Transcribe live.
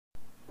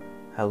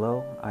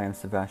Hello, I am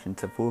Sebastian,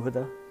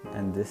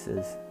 and this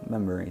is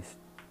Memories.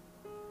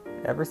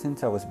 Ever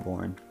since I was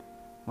born,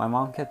 my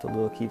mom kept a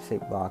little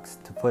keepsake box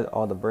to put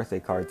all the birthday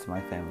cards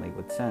my family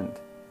would send.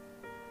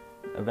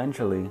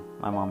 Eventually,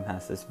 my mom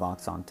passed this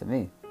box on to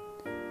me.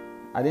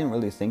 I didn't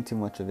really think too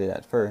much of it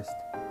at first.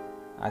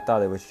 I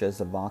thought it was just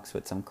a box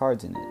with some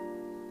cards in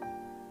it.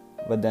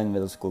 But then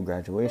middle school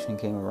graduation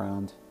came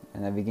around,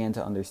 and I began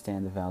to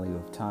understand the value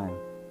of time.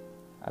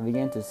 I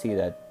began to see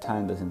that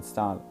time doesn't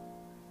stop,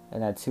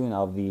 and that soon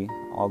I'll be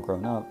all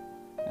grown up,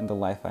 and the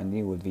life I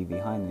knew would be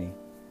behind me.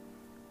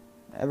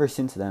 Ever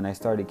since then, I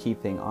started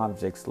keeping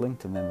objects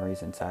linked to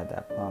memories inside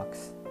that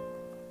box.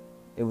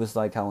 It was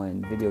like how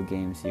in video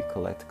games you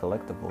collect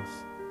collectibles.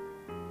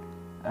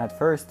 At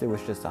first, it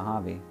was just a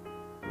hobby,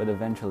 but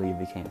eventually it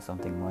became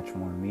something much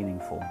more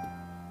meaningful.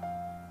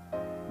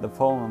 The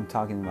poem I'm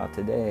talking about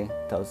today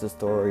tells the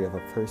story of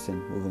a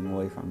person moving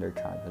away from their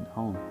childhood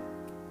home.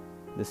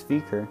 The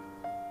speaker,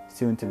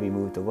 soon to be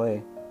moved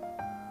away,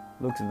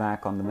 looks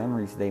back on the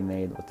memories they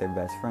made with their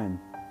best friend.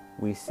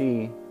 We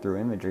see, through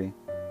imagery,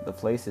 the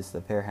places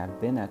the pair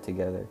had been at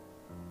together,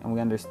 and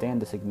we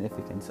understand the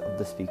significance of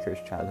the speaker's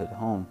childhood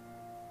home.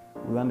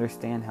 We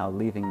understand how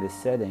leaving this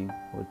setting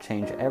will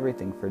change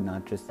everything for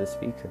not just the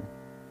speaker,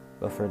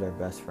 but for their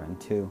best friend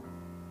too.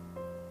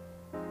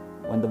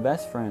 When the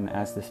best friend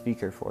asks the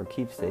speaker for a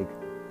keepsake,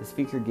 the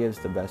speaker gives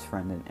the best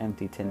friend an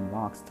empty tin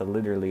box to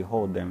literally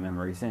hold their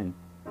memories in.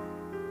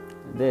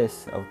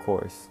 This, of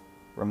course,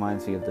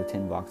 reminds me of the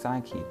tin box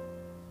I keep,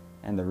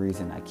 and the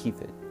reason I keep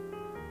it.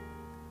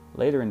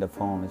 Later in the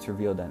poem, it's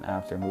revealed that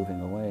after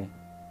moving away,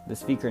 the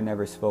speaker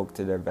never spoke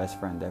to their best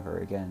friend ever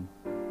again.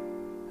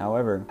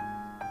 However,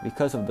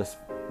 because of this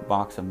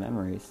box of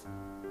memories,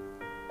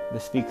 the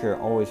speaker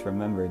always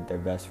remembered their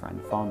best friend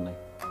fondly.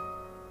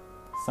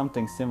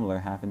 Something similar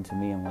happened to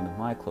me and one of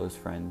my close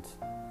friends.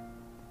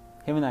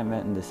 Him and I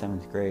met in the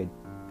 7th grade,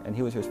 and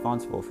he was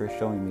responsible for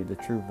showing me the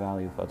true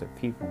value of other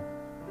people.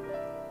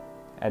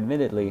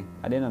 Admittedly,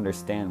 I didn't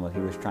understand what he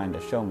was trying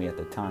to show me at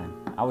the time.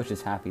 I was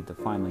just happy to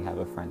finally have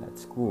a friend at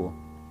school.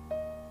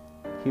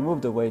 He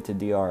moved away to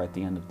DR at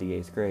the end of the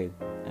 8th grade,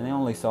 and I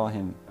only saw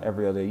him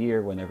every other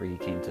year whenever he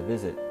came to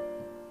visit.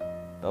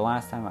 The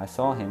last time I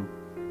saw him,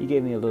 he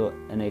gave me a little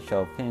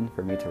NHL pin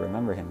for me to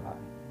remember him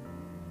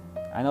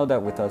by. I know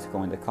that with us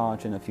going to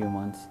college in a few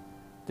months,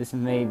 this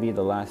may be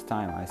the last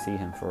time I see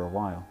him for a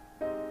while.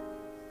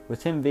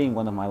 With him being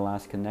one of my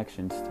last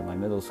connections to my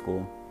middle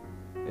school,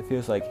 it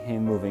feels like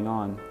him moving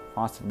on,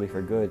 possibly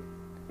for good.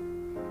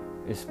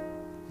 It's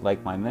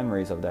like my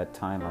memories of that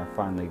time are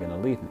finally going to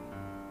leave me.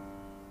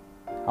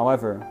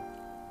 However,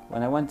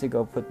 when I went to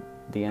go put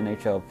the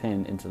NHL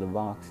pin into the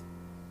box,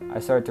 I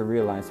started to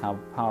realize how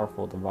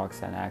powerful the box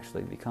had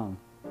actually become.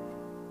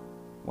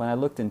 When I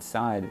looked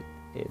inside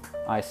it,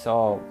 I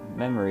saw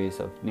memories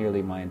of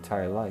nearly my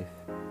entire life.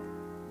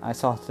 I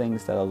saw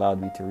things that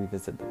allowed me to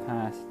revisit the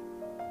past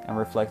and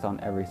reflect on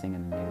everything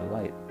in a new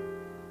light.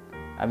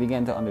 I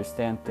began to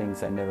understand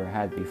things I never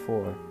had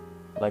before,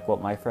 like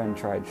what my friend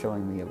tried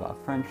showing me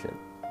about friendship.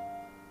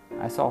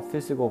 I saw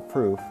physical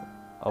proof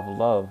of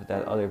love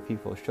that other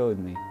people showed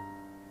me.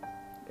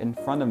 In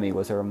front of me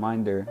was a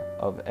reminder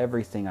of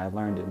everything I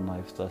learned in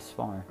life thus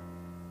far.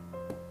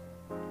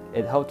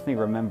 It helped me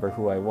remember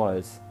who I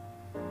was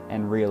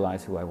and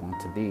realize who I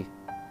want to be.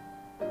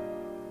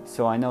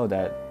 So I know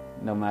that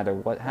no matter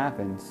what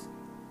happens,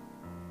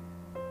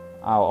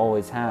 I'll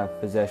always have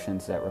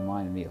possessions that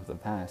remind me of the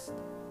past.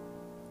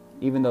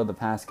 Even though the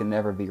past can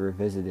never be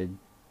revisited,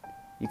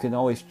 you can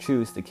always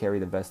choose to carry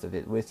the best of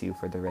it with you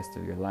for the rest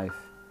of your life,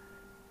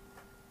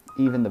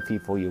 even the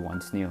people you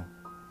once knew.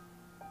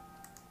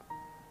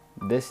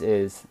 This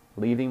is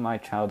Leaving My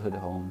Childhood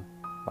Home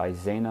by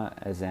Zaina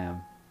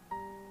Azam.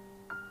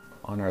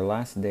 On our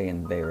last day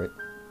in Beirut,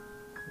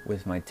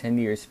 with my 10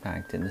 years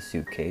packed in the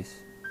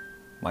suitcase,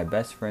 my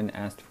best friend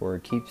asked for a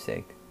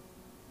keepsake.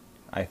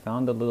 I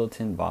found a little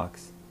tin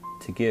box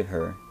to give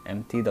her,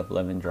 emptied of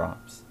lemon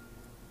drops,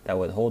 that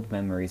would hold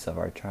memories of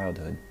our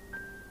childhood.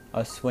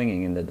 Us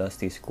swinging in the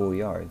dusty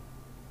schoolyard,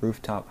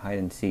 rooftop hide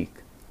and seek,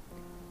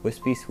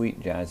 wispy sweet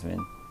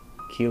jasmine,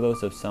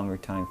 kilos of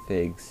summertime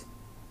figs,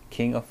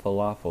 king of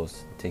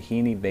falafels,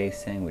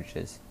 tahini-based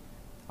sandwiches,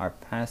 our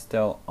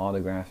pastel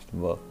autographed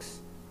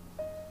books.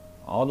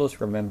 All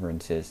those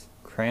remembrances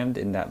crammed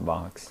in that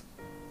box,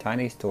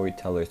 tiny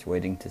storytellers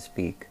waiting to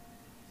speak.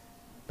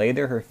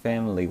 Later her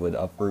family would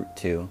uproot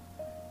too,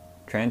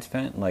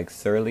 transplant like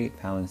surly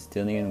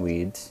Palestinian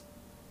weeds,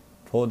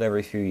 pulled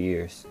every few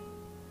years.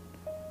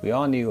 We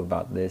all knew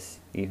about this,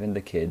 even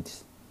the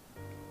kids,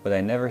 but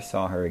I never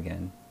saw her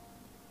again.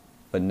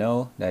 But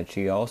know that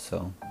she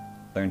also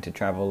learned to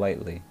travel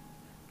lightly,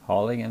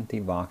 hauling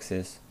empty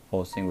boxes,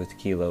 pulsing with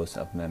kilos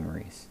of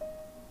memories.